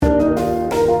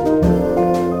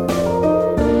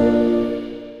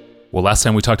Well, last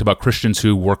time we talked about Christians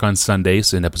who work on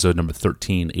Sundays in episode number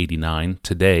 1389.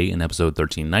 Today, in episode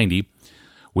 1390,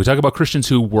 we talk about Christians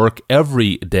who work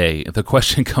every day. The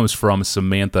question comes from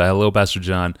Samantha. Hello, Pastor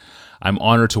John. I'm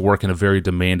honored to work in a very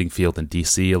demanding field in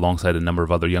D.C. alongside a number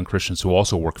of other young Christians who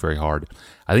also work very hard.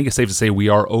 I think it's safe to say we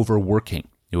are overworking.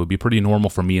 It would be pretty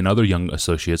normal for me and other young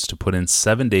associates to put in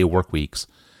 7-day work weeks.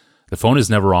 The phone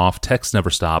is never off, texts never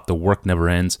stop, the work never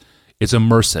ends. It's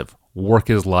immersive. Work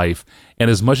is life, and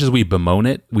as much as we bemoan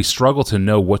it, we struggle to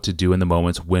know what to do in the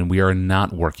moments when we are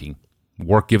not working.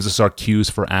 Work gives us our cues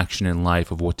for action in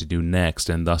life of what to do next,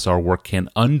 and thus our work can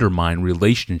undermine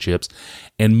relationships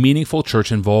and meaningful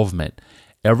church involvement,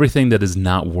 everything that is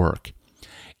not work.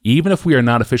 Even if we are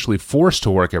not officially forced to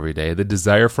work every day, the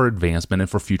desire for advancement and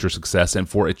for future success and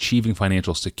for achieving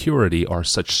financial security are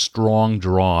such strong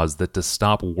draws that to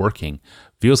stop working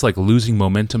feels like losing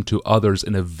momentum to others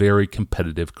in a very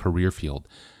competitive career field.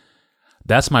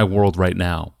 That's my world right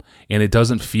now, and it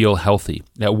doesn't feel healthy.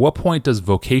 At what point does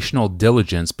vocational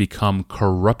diligence become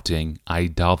corrupting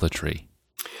idolatry?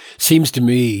 Seems to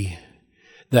me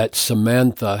that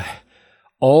Samantha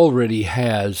already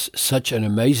has such an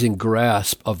amazing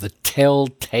grasp of the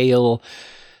telltale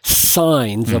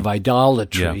signs of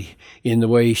idolatry in the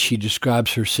way she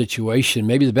describes her situation.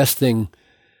 Maybe the best thing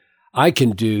I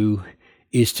can do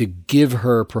is to give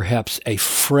her perhaps a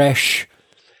fresh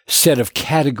set of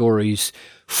categories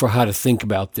for how to think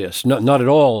about this. Not at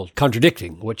all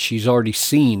contradicting what she's already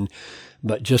seen,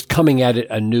 but just coming at it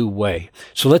a new way.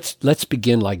 So let's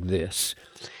begin like this.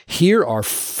 Here are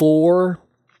 4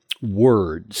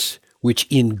 words, which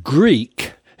in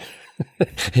Greek,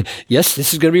 yes,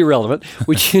 this is going to be relevant,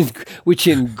 which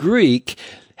in Greek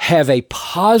have a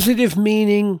positive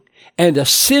meaning and a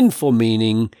sinful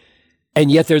meaning, and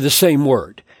yet they're the same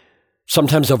word.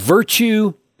 Sometimes a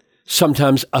virtue,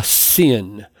 sometimes a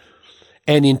sin.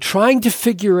 And in trying to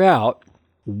figure out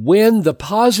when the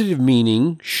positive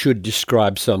meaning should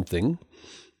describe something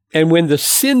and when the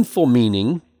sinful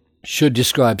meaning should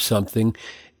describe something,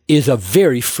 is a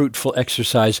very fruitful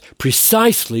exercise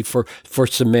precisely for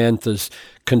Samantha's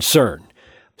concern.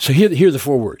 So here are the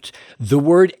 4 words. The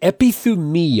word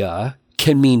epithumia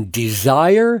can mean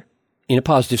desire in a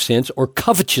positive sense or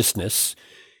covetousness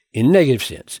in a negative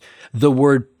sense. The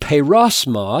word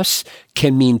peirasmos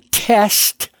can mean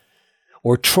test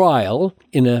or trial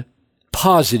in a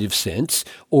positive sense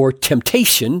or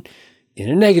temptation in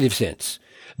a negative sense.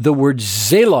 The word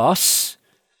zelos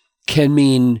can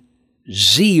mean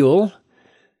zeal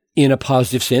in a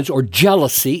positive sense or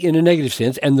jealousy in a negative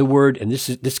sense. And the word, and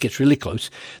this gets really close,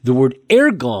 the word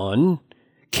ergon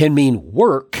can mean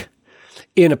work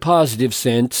in a positive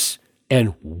sense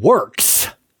and works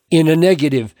in a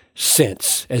negative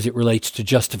sense as it relates to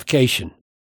justification.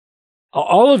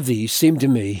 All of these seem to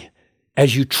me,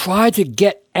 as you try to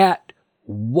get at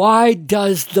why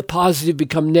does the positive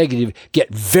become negative,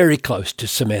 get very close to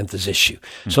Samantha's issue.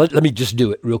 So let me just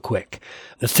do it real quick.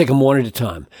 Let's take them one at a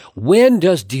time. When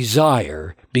does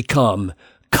desire become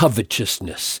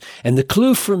covetousness? And the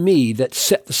clue for me that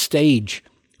set the stage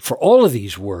for all of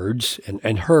these words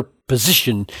and her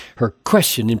position, her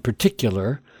question in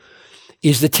particular,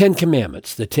 is the 10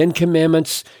 Commandments. The 10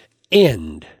 Commandments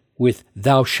end with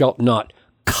thou shalt not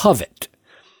covet.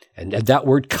 And that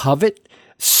word covet,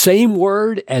 same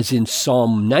word as in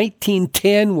Psalm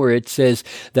 19:10, where it says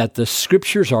that the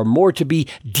scriptures are more to be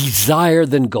desired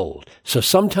than gold. So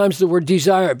sometimes the word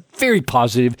desire, very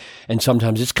positive, and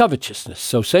sometimes it's covetousness.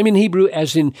 So same in Hebrew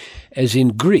as in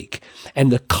Greek.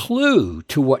 And the clue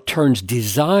to what turns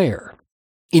desire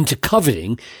into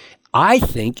coveting, I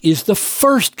think, is the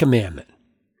first commandment.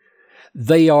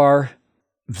 They are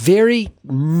very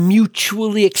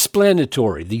mutually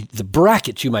explanatory. The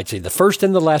brackets, you might say, the first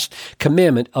and the last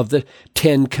commandment of the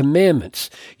 10 Commandments.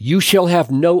 You shall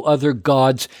have no other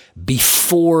gods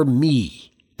before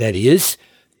me. That is,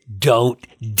 don't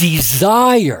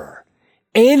desire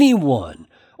anyone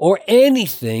or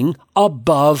anything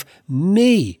above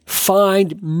me.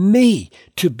 Find me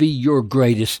to be your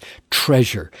greatest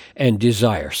treasure and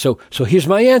desire. So here's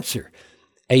my answer.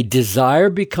 A desire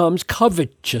becomes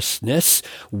covetousness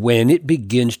when it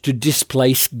begins to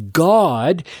displace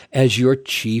God as your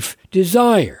chief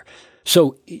desire.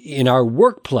 So in our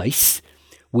workplace,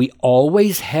 we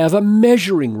always have a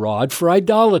measuring rod for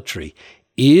idolatry.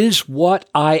 Is what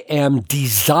I am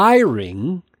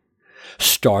desiring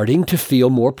starting to feel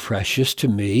more precious to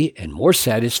me and more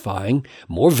satisfying,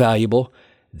 more valuable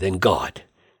than God?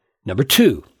 Number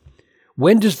 2,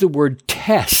 when does the word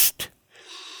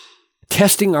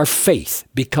testing our faith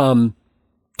become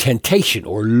temptation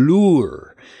or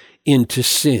lure into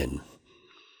sin?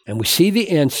 And we see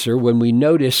the answer when we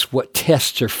notice what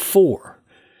tests are for.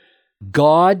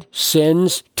 God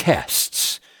sends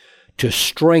tests to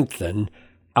strengthen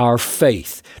our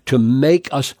faith, to make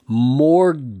us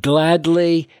more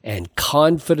gladly and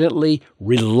confidently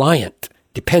reliant,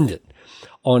 dependent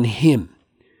on Him.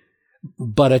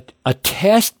 But a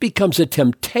test becomes a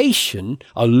temptation,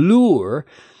 a lure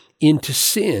into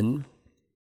sin,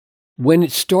 when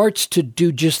it starts to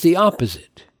do just the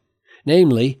opposite.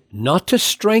 Namely, not to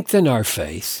strengthen our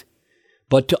faith,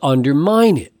 but to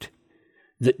undermine it.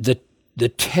 The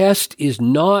test is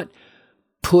not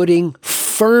putting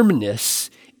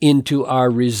firmness into our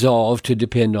resolve to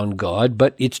depend on God,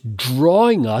 but it's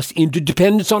drawing us into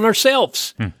dependence on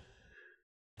ourselves.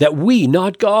 That we,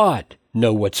 not God,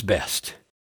 know what's best.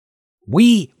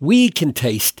 We can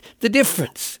taste the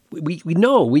difference. We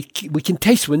know, we can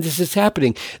taste when this is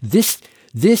happening. This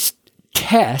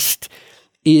test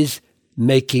is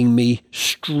making me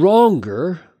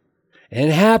stronger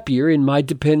and happier in my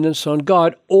dependence on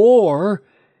God, or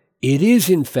it is,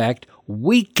 in fact,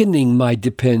 weakening my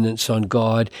dependence on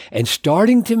God and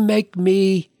starting to make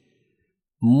me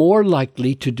more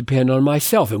likely to depend on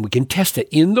myself. And we can test it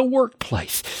in the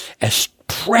workplace as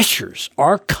pressures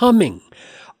are coming.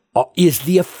 Is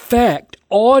the effect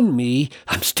on me?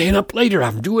 I'm staying up later.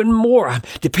 I'm doing more. I'm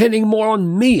depending more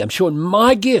on me. I'm showing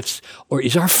my gifts. Or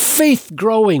is our faith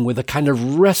growing with a kind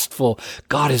of restful,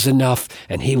 God is enough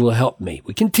and He will help me?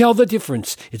 We can tell the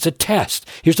difference. It's a test.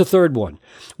 Here's the third one.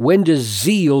 When does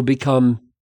zeal become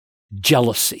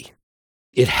jealousy?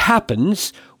 It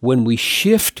happens when we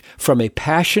shift from a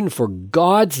passion for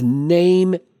God's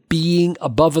name being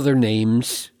above other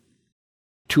names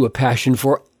to a passion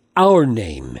for our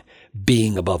name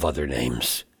being above other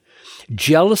names.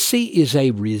 Jealousy is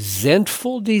a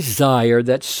resentful desire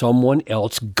that someone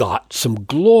else got some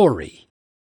glory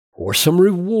or some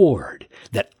reward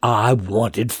that I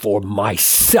wanted for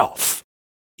myself.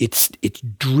 It's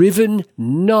driven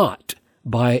not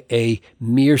by a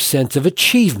mere sense of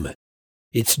achievement.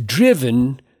 It's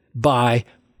driven by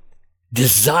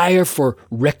desire for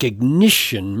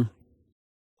recognition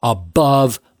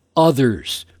above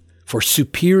others, for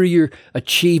superior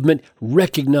achievement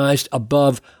recognized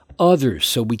above others.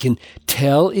 So we can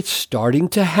tell it's starting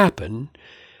to happen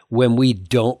when we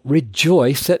don't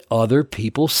rejoice at other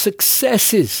people's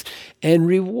successes and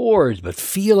rewards, but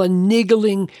feel a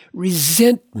niggling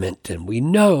resentment. And we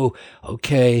know,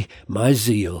 okay, my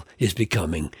zeal is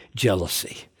becoming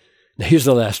jealousy. Now here's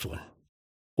the last one.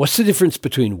 What's the difference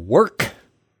between work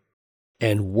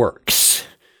and works?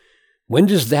 When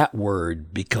does that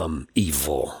word become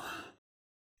evil?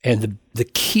 And the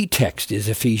key text is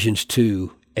Ephesians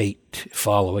 2:8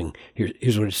 following.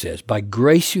 Here's what it says. By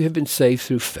grace you have been saved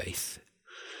through faith.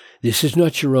 This is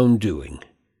not your own doing.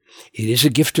 It is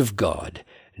a gift of God,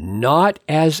 not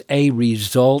as a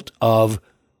result of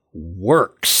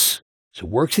works. So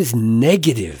works is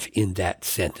negative in that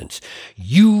sentence.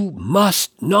 You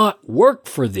must not work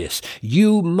for this.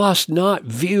 You must not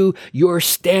view your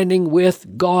standing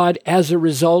with God as a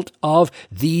result of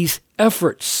these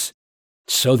efforts,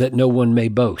 so that no one may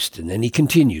boast. And then he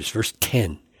continues, verse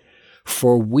 10.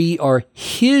 For we are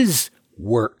His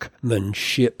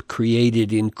workmanship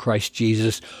created in Christ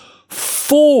Jesus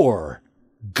for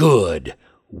good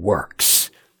works.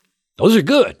 Those are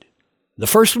good. The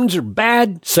first ones are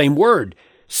bad, same word.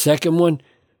 Second one,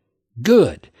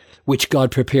 good, which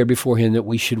God prepared beforehand that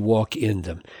we should walk in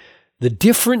them. The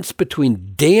difference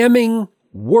between damning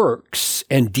works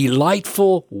and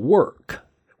delightful work.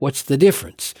 What's the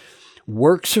difference?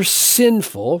 Works are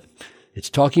sinful. It's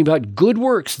talking about good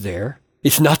works there.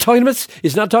 It's not talking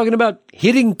about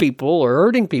hitting people or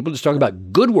hurting people. It's talking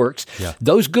about good works. Yeah.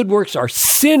 Those good works are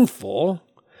sinful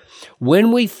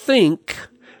when we think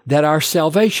that our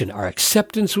salvation, our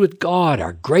acceptance with God,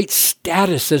 our great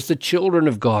status as the children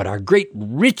of God, our great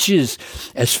riches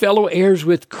as fellow heirs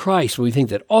with Christ, we think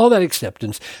that all that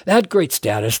acceptance, that great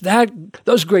status,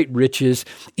 those great riches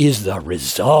is the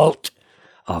result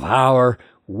of our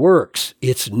works.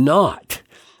 It's not.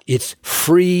 It's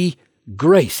free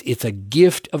grace. It's a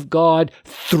gift of God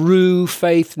through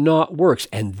faith, not works.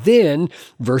 And then,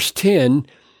 verse 10,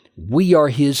 we are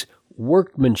His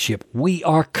workmanship. We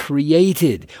are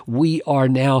created. We are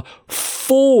now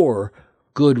for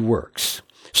good works.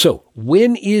 So,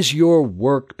 when is your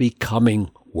work becoming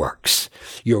works?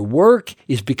 Your work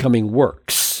is becoming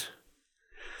works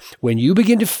when you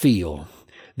begin to feel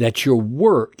that your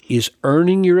work is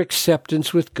earning your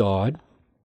acceptance with God,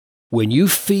 when you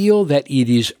feel that it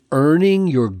is earning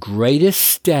your greatest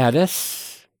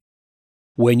status,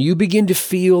 when you begin to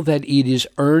feel that it is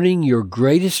earning your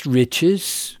greatest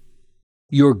riches,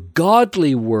 Your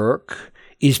godly work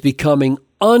is becoming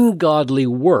ungodly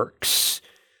works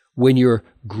when your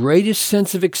greatest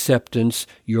sense of acceptance,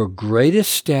 your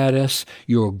greatest status,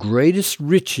 your greatest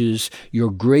riches, your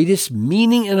greatest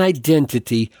meaning and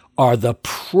identity are the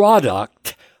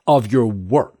product of your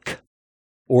work.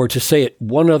 Or to say it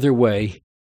one other way,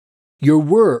 your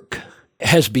work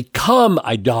has become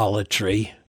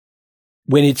idolatry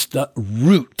when it's the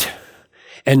root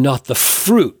and not the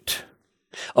fruit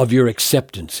of your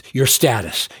acceptance, your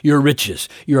status, your riches,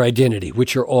 your identity,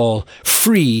 which are all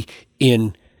free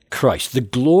in Christ. The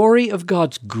glory of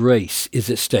God's grace is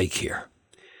at stake here.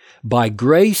 By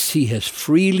grace, he has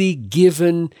freely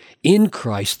given in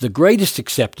Christ the greatest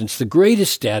acceptance, the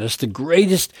greatest status, the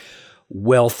greatest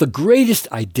wealth, the greatest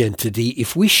identity.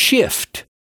 If we shift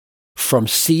from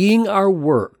seeing our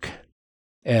work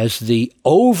as the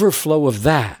overflow of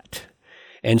that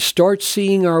and start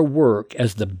seeing our work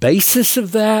as the basis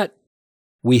of that,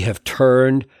 we have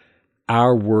turned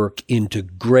our work into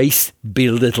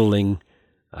grace-belittling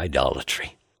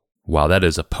idolatry. Wow, that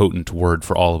is a potent word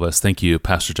for all of us. Thank you,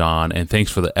 Pastor John, and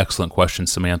thanks for the excellent question,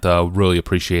 Samantha. Really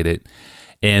appreciate it.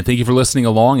 And thank you for listening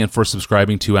along and for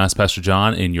subscribing to Ask Pastor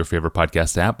John in your favorite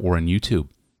podcast app or on YouTube.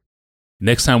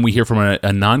 Next time we hear from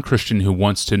a non-Christian who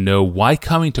wants to know why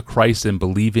coming to Christ and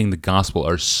believing the gospel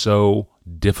are so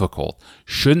difficult.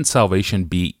 Shouldn't salvation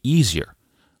be easier?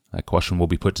 That question will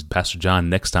be put to Pastor John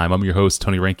next time. I'm your host,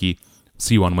 Tony Reinke.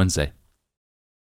 See you on Wednesday.